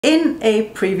In a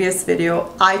previous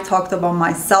video, I talked about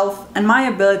myself and my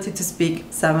ability to speak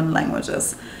 7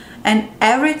 languages. And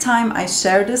every time I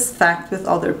share this fact with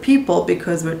other people,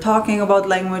 because we're talking about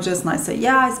languages and I say,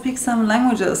 yeah, I speak 7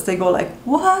 languages, they go like,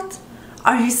 what?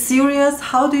 Are you serious?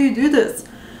 How do you do this?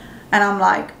 And I'm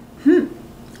like,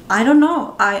 I don't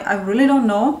know. I really don't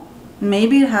know.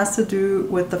 Maybe it has to do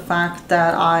with the fact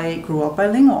that I grew up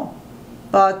bilingual.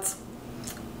 But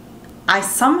I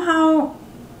somehow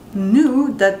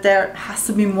knew that there has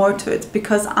to be more to it,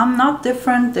 because I'm not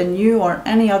different than you or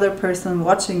any other person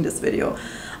watching this video.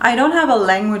 I don't have a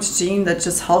language gene that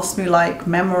just helps me like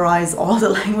memorize all the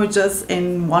languages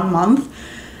in 1 month.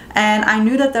 And I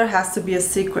knew that there has to be a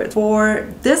secret.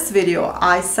 For this video,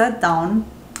 I sat down,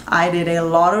 I did a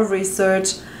lot of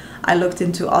research, I looked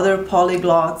into other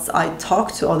polyglots, I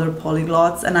talked to other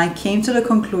polyglots, and I came to the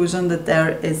conclusion that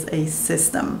there is a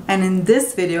system. And in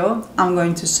this video, I'm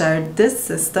going to share this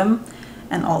system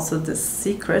and also this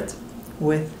secret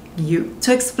with you.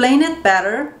 To explain it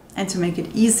better and to make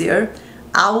it easier,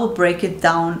 I will break it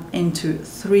down into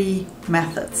 3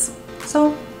 methods.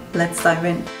 So let's dive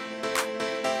in.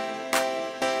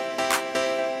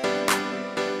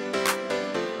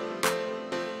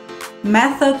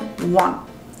 Method 1.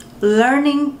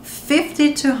 Learning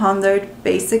 50 to 100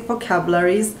 basic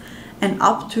vocabularies and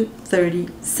up to 30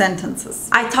 sentences.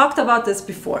 I talked about this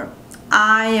before.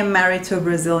 I am married to a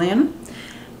Brazilian,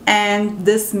 and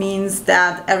this means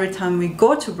that every time we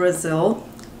go to Brazil,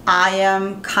 I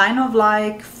am kind of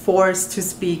like forced to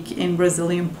speak in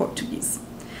Brazilian Portuguese.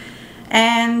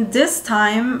 And this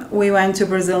time we went to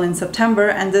Brazil in September,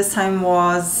 and this time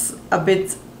was a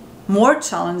bit more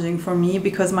challenging for me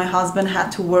because my husband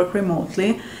had to work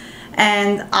remotely.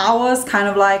 And I was kind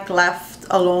of like left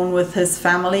alone with his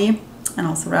family and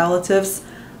also relatives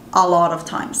a lot of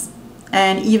times.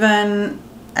 And even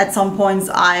at some points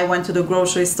I went to the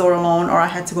grocery store alone, or I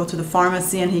had to go to the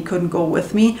pharmacy and he couldn't go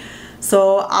with me.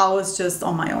 So I was just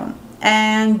on my own.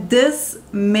 And this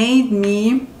made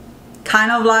me kind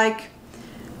of like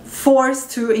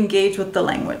forced to engage with the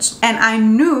language. And I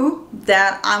knew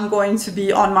that I'm going to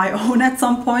be on my own at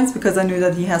some points because I knew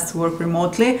that he has to work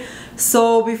remotely.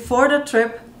 So before the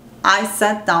trip, I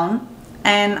sat down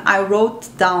and I wrote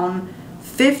down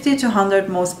 50 to 100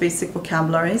 most basic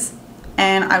vocabularies,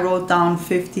 and I wrote down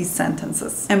 50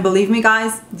 sentences. And believe me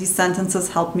guys, these sentences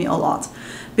helped me a lot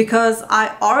because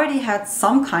I already had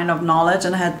some kind of knowledge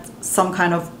and had some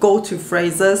kind of go-to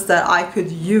phrases that I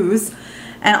could use.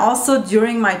 And also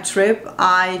during my trip,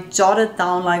 I jotted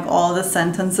down like all the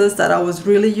sentences that I was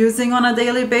really using on a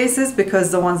daily basis, because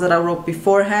the ones that I wrote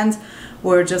beforehand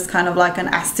were just kind of like an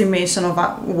estimation of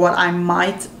what I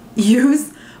might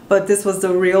use, but this was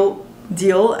the real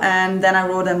deal. And then I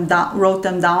wrote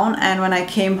them down, and when I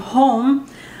came home,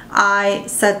 I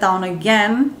sat down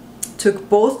again, took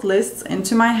both lists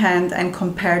into my hand and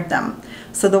compared them.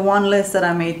 So the one list that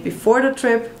I made before the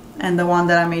trip and the one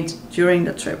that I made during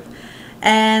the trip.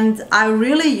 And I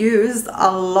really used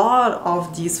a lot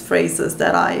of these phrases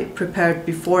that I prepared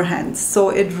beforehand. So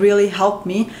it really helped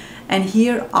me. And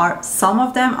here are some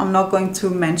of them. I'm not going to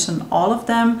mention all of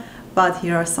them, but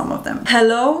here are some of them.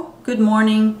 Hello, good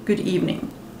morning, good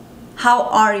evening. How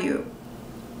are you?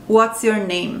 What's your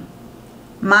name?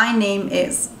 My name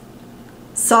is.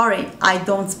 Sorry, I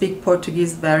don't speak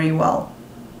Portuguese very well.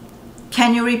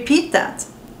 Can you repeat that?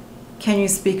 Can you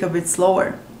speak a bit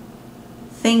slower?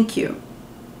 Thank you.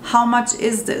 How much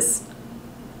is this?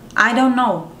 I don't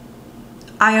know.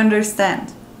 I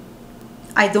understand.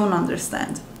 I don't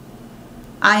understand.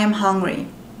 I am hungry.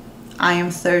 I am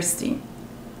thirsty.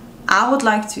 I would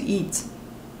like to eat.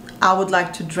 I would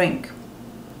like to drink.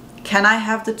 Can I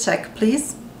have the check,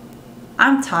 please?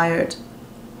 I'm tired.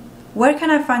 Where can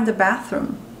I find the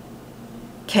bathroom?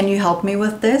 Can you help me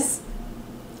with this?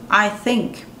 I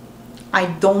think. I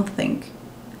don't think.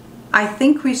 I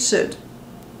think we should.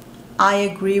 I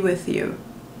agree with you.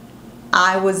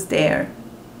 I was there.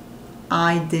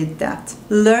 I did that.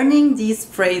 Learning these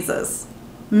phrases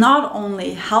not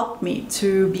only helped me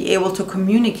to be able to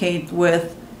communicate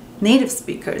with native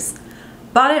speakers,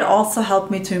 but it also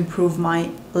helped me to improve my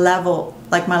level,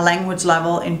 like my language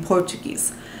level in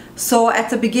Portuguese. So at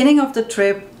the beginning of the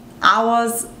trip, I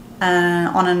was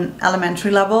on an elementary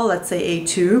level, let's say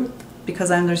A2, because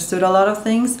I understood a lot of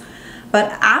things.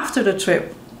 But after the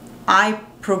trip, I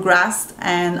progressed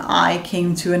and I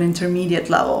came to an intermediate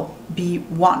level,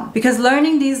 B1. Because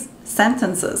learning these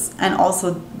sentences and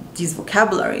also these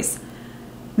vocabularies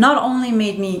not only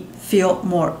made me feel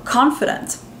more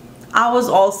confident, I was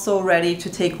also ready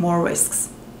to take more risks.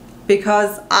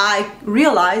 Because I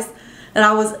realized that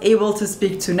I was able to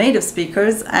speak to native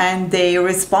speakers, and they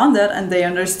responded and they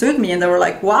understood me, and they were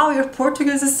like, wow, your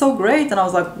Portuguese is so great. And I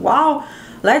was like, wow,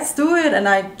 let's do it. And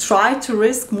I tried to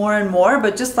risk more and more,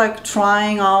 but just like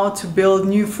trying out to build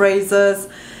new phrases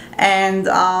and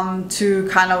to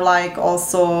kind of like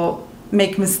also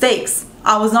make mistakes.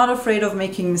 I was not afraid of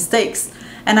making mistakes.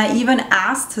 And I even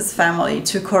asked his family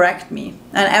to correct me.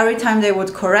 And every time they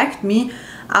would correct me,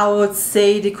 I would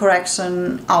say the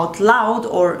correction out loud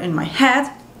or in my head.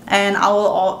 And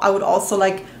I would also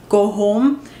like go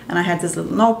home, and I had this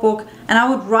little notebook, and I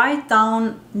would write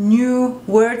down new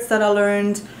words that I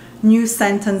learned, new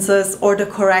sentences, or the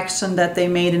correction that they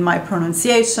made in my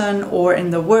pronunciation or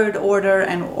in the word order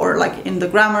and or like in the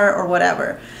grammar or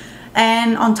whatever.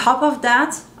 And on top of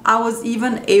that, I was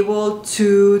even able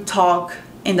to talk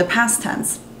in the past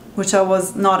tense, which I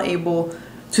was not able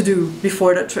to do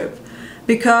before the trip.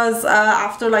 Because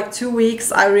after like 2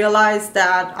 weeks, I realized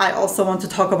that I also want to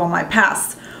talk about my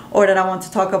past, or that I want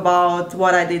to talk about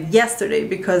what I did yesterday,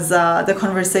 because the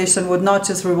conversation would not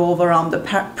just revolve around the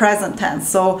present tense.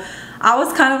 So I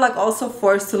was kind of like also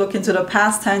forced to look into the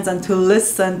past tense and to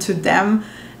listen to them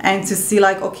and to see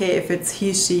like, okay, if it's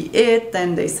he, she, it,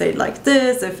 then they say it like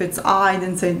this. If it's I,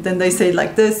 then they say it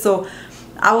like this. So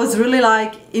I was really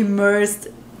like immersed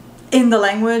in the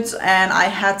language, and I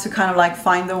had to kind of like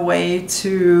find a way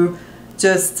to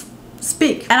just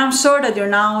speak. And I'm sure that you're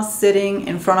now sitting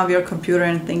in front of your computer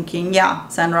and thinking, yeah,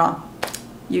 Sandra,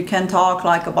 you can talk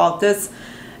like about this.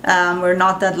 We're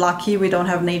not that lucky, we don't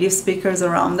have native speakers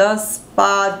around us,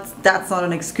 but that's not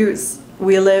an excuse.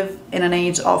 We live in an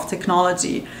age of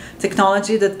technology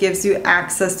that gives you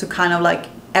access to kind of like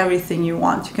everything you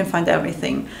want. You can find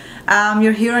everything.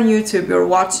 You're here on YouTube, you're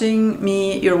watching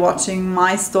me, you're watching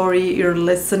my story, you're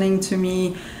listening to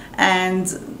me, and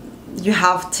you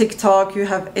have TikTok, you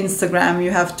have Instagram,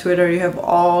 you have Twitter, you have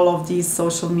all of these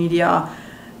social media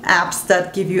apps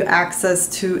that give you access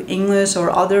to English or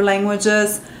other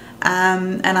languages.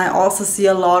 And I also see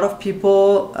a lot of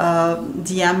people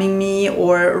DMing me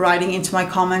or writing into my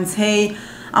comments, hey,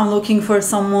 I'm looking for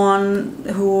someone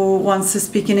who wants to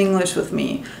speak in English with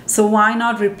me. So why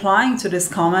not replying to this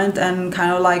comment and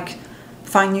kind of like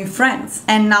find new friends?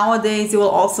 And nowadays you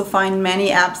will also find many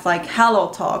apps like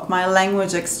Hello Talk, My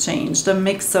Language Exchange, the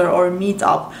Mixer or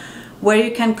Meetup, where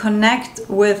you can connect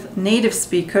with native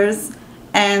speakers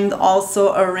and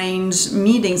also arrange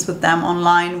meetings with them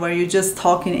online where you just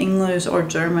talk in English or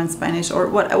German, Spanish, or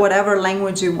whatever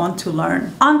language you want to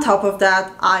learn. On top of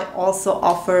that, I also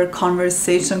offer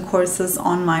conversation courses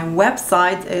on my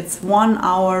website. It's 1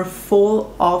 hour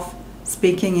full of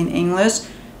speaking in English.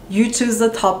 You choose the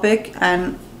topic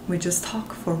and we just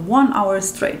talk for 1 hour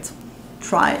straight.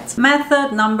 Try it.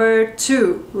 Method number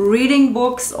 2, reading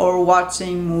books or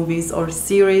watching movies or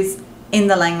series in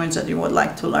the language that you would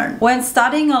like to learn. When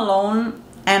studying alone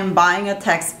and buying a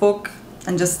textbook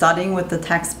and just studying with the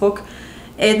textbook,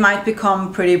 it might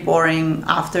become pretty boring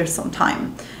after some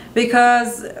time,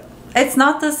 because it's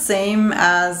not the same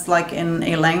as like in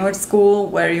a language school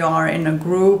where you are in a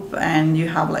group and you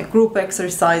have like group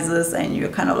exercises and you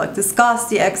kind of like discuss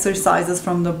the exercises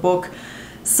from the book.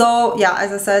 So yeah,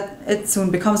 as I said, it soon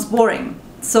becomes boring.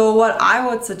 So what I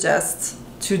would suggest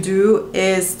to do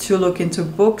is to look into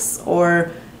books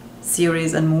or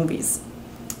series and movies.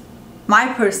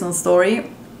 My personal story,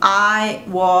 I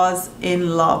was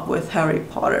in love with Harry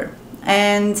Potter,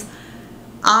 and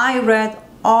I read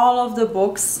all of the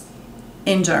books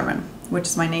in German, which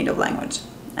is my native language.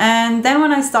 And then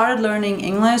when I started learning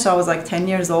English, I was like 10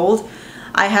 years old.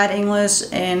 I had English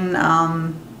in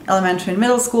elementary and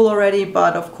middle school already,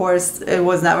 but of course it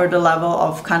was never the level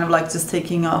of kind of like just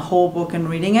taking a whole book and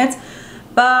reading it.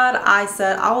 But I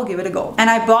said, I will give it a go. And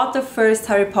I bought the first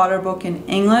Harry Potter book in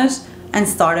English and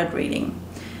started reading.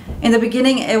 In the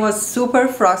beginning, it was super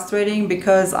frustrating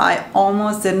because I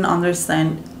almost didn't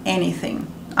understand anything.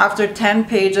 After 10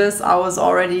 pages, I was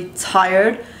already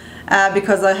tired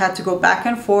because I had to go back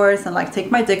and forth and like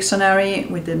take my dictionary.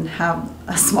 We didn't have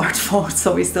a smartphone,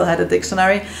 so we still had a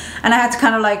dictionary. And I had to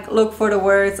kind of like look for the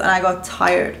words, and I got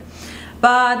tired.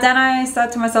 But then I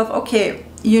said to myself, okay,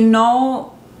 you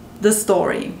know the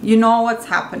story, you know what's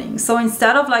happening. So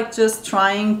instead of like just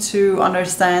trying to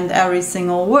understand every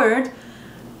single word,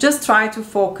 just try to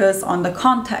focus on the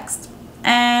context.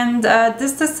 And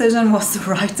this decision was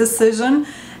the right decision.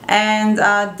 And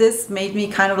this made me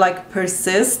kind of like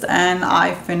persist, and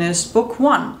I finished book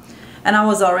 1. And I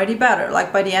was already better.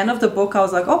 Like by the end of the book, I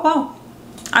was like, oh wow,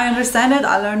 I understand it,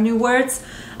 I learned new words.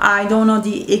 I don't know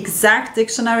the exact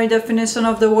dictionary definition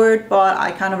of the word, but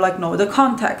I kind of like know the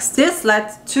context. This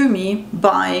led to me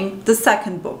buying the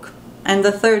second book. and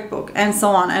the third book, and so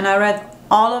on. And I read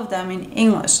all of them in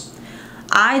English.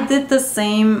 I did the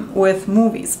same with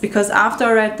movies, because after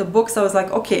I read the books, I was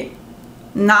like, okay,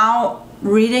 now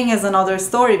reading is another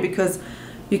story, because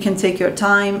you can take your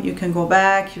time, you can go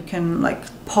back, you can like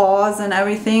pause and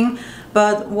everything.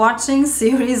 But watching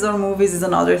series or movies is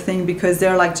another thing, because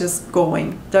they're like just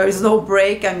going. There is no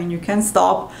break. I mean, you can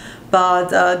stop,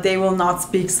 but they will not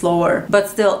speak slower. But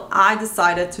still, I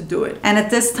decided to do it. And at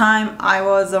this time, I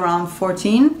was around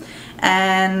 14,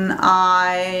 and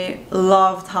I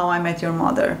loved How I Met Your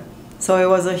Mother. So it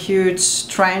was a huge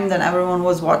trend and everyone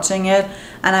was watching it,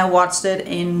 and I watched it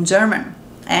in German.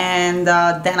 And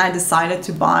then I decided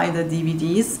to buy the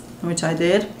DVDs, which I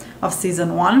did, of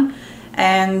season 1,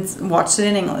 and watched it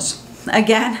in English.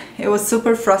 Again, it was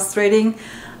super frustrating.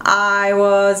 I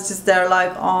was just there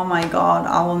like, oh my god,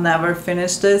 I will never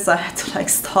finish this. I had to like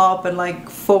stop and like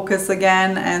focus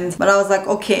again. But I was like,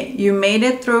 okay, you made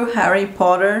it through Harry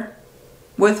Potter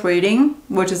with reading,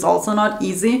 which is also not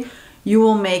easy. You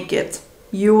will make it.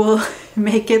 You will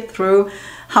make it through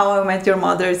How I Met Your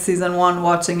Mother season 1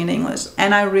 watching in English.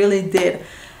 And I really did.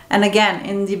 And again,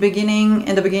 in the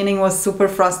beginning was super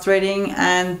frustrating,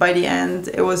 and by the end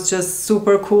it was just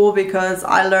super cool, because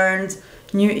I learned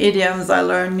new idioms, I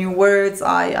learned new words,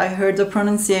 I heard the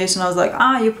pronunciation. I was like,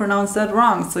 you pronounced that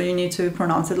wrong, so you need to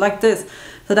pronounce it like this.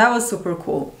 So that was super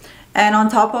cool. And on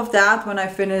top of that, when I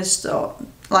finished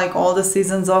like all the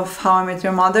seasons of How I Met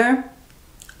Your Mother,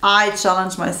 I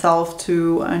challenged myself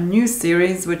to a new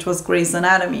series, which was Grey's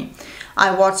Anatomy.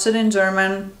 I watched it in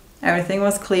German, everything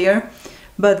was clear.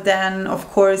 But then, of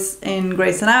course, in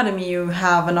Grey's Anatomy, you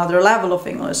have another level of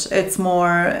English. It's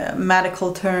more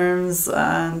medical terms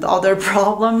and other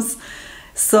problems.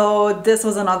 So this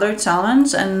was another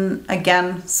challenge, and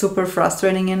again, super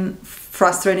frustrating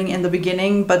in the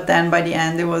beginning. But then by the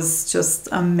end, it was just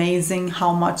amazing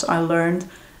how much I learned.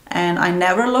 And I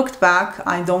never looked back.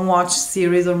 I don't watch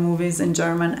series or movies in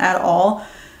German at all.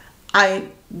 I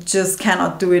just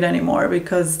cannot do it anymore,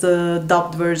 because the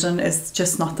dubbed version is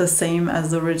just not the same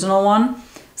as the original one.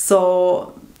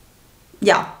 So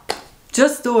yeah,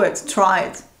 just do it, try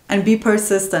it, and be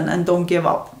persistent and don't give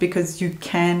up, because you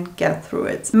can get through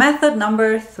it. Method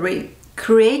number 3,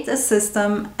 create a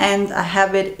system and a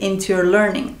habit into your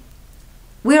learning.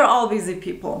 We are all busy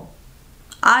people.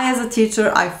 I, as a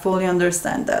teacher, I fully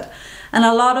understand that. And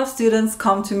a lot of students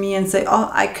come to me and say, oh,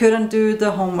 I couldn't do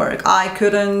the homework, I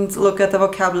couldn't look at the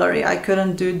vocabulary, I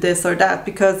couldn't do this or that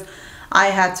because I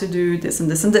had to do this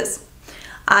and this and this.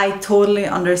 I totally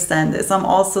understand this. I'm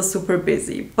also super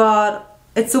busy, but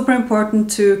it's super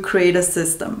important to create a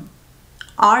system.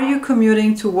 Are you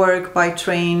commuting to work by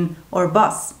train or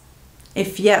bus?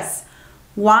 If yes,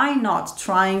 why not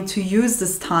trying to use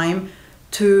this time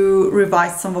to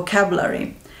revise some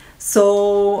vocabulary?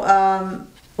 So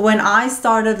when I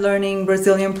started learning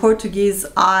Brazilian Portuguese,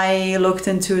 I looked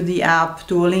into the app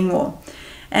Duolingo.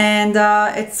 And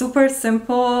it's super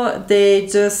simple. They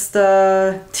just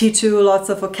teach you lots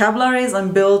of vocabularies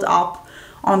and build up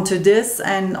onto this,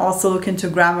 and also look into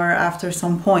grammar after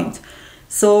some point.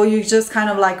 So you just kind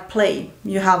of like play.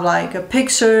 You have like a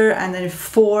picture and then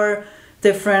 4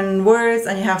 different words,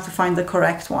 and you have to find the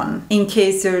correct one. In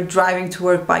case you're driving to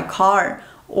work by car,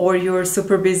 or you're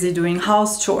super busy doing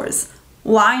house chores,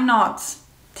 why not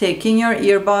taking your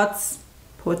earbuds,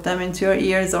 put them into your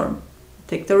ears, or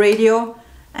take the radio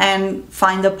and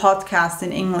find a podcast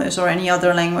in English or any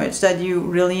other language that you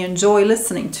really enjoy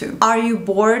listening to? Are you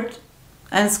bored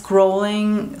and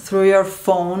scrolling through your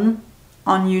phone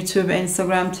on YouTube,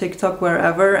 Instagram, TikTok,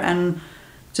 wherever, and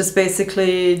just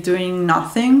basically doing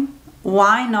nothing?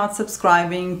 Why not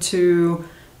subscribing to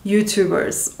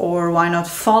YouTubers, or why not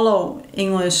follow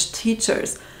English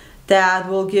teachers that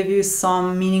will give you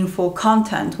some meaningful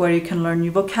content where you can learn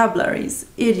new vocabularies,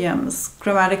 idioms,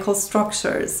 grammatical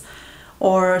structures,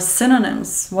 or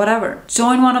synonyms, whatever.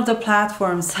 Join one of the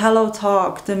platforms, Hello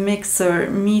Talk, The Mixer,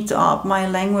 Meetup, My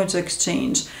Language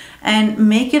Exchange, and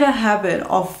make it a habit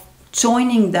of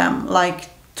joining them like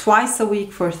twice a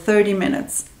week for 30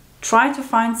 minutes. Try to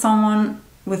find someone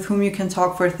with whom you can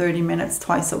talk for 30 minutes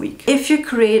twice a week. If you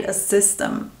create a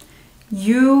system,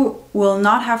 you will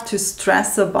not have to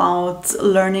stress about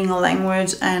learning a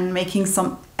language and making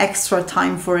some extra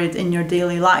time for it in your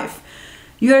daily life.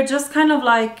 You are just kind of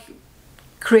like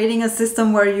creating a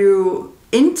system where you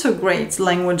integrate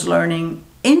language learning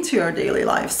into your daily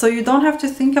life. So you don't have to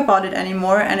think about it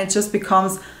anymore, and it just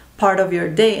becomes part of your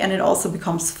day, and it also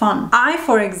becomes fun. I,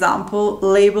 for example,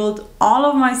 labeled all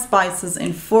of my spices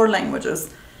in 4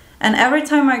 languages, and every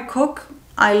time I cook,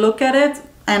 I look at it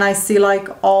and I see like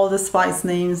all the spice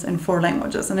names in 4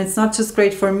 languages. And it's not just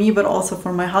great for me, but also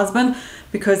for my husband,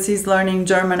 because he's learning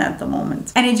German at the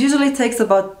moment. And it usually takes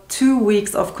about 2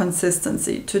 weeks of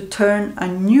consistency to turn a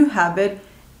new habit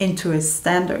into a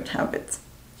standard habit.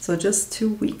 So just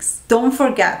 2 weeks. Don't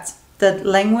forget that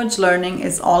language learning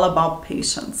is all about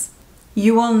patience.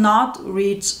 You will not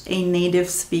reach a native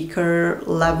speaker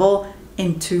level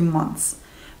in 2 months,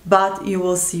 but you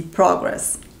will see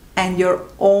progress, and your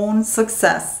own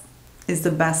success is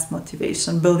the best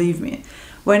motivation, believe me.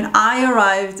 When I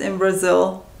arrived in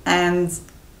Brazil and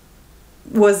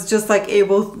was just like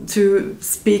able to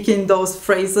speak in those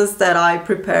phrases that I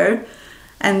prepared,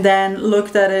 and then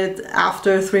looked at it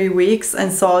after 3 weeks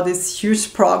and saw this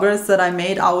huge progress that I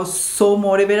made, I was so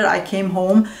motivated. I came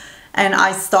home and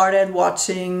I started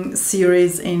watching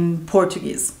series in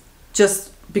Portuguese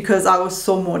just because I was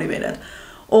so motivated.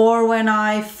 Or when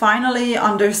I finally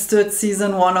understood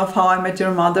season 1 of How I Met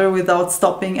Your Mother without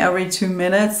stopping every 2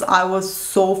 minutes, I was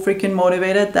so freaking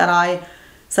motivated that I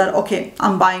said, okay,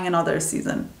 I'm buying another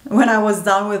season. When I was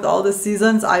done with all the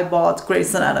seasons, I bought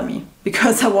Grey's Anatomy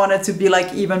because I wanted to be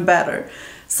like even better.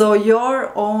 So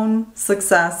your own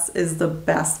success is the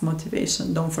best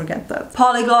motivation. Don't forget that.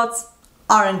 Polyglots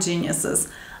aren't geniuses.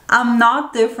 I'm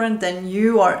not different than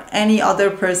you or any other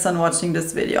person watching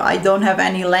this video. I don't have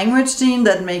any language gene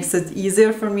that makes it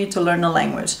easier for me to learn a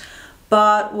language.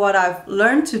 But what I've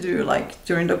learned to do, like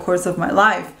during the course of my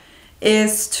life,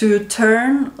 is to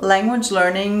turn language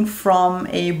learning from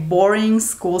a boring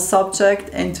school subject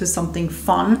into something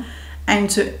fun and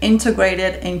to integrate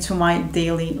it into my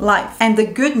daily life. And the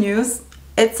good news,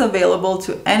 it's available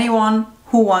to anyone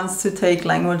who wants to take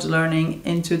language learning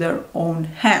into their own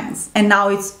hands. And now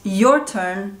it's your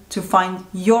turn to find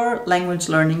your language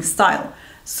learning style.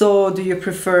 So do you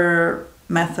prefer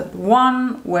method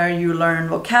 1, where you learn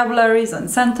vocabularies and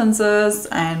sentences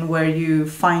and where you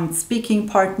find speaking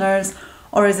partners?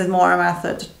 Or is it more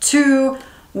method 2,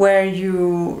 where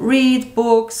you read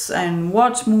books and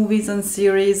watch movies and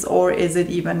series? Or is it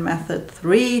even method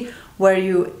 3, where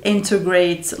you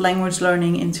integrate language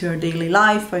learning into your daily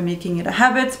life by making it a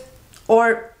habit?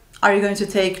 Or are you going to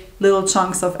take little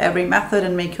chunks of every method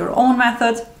and make your own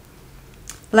method?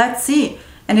 Let's see.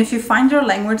 And if you find your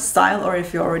language style, or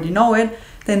if you already know it,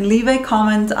 then leave a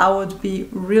comment. I would be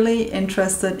really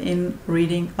interested in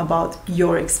reading about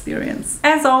your experience.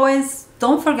 As always,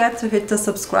 don't forget to hit the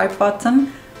subscribe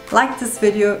button, like this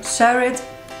video, share it,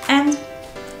 and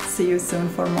see you soon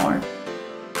for more.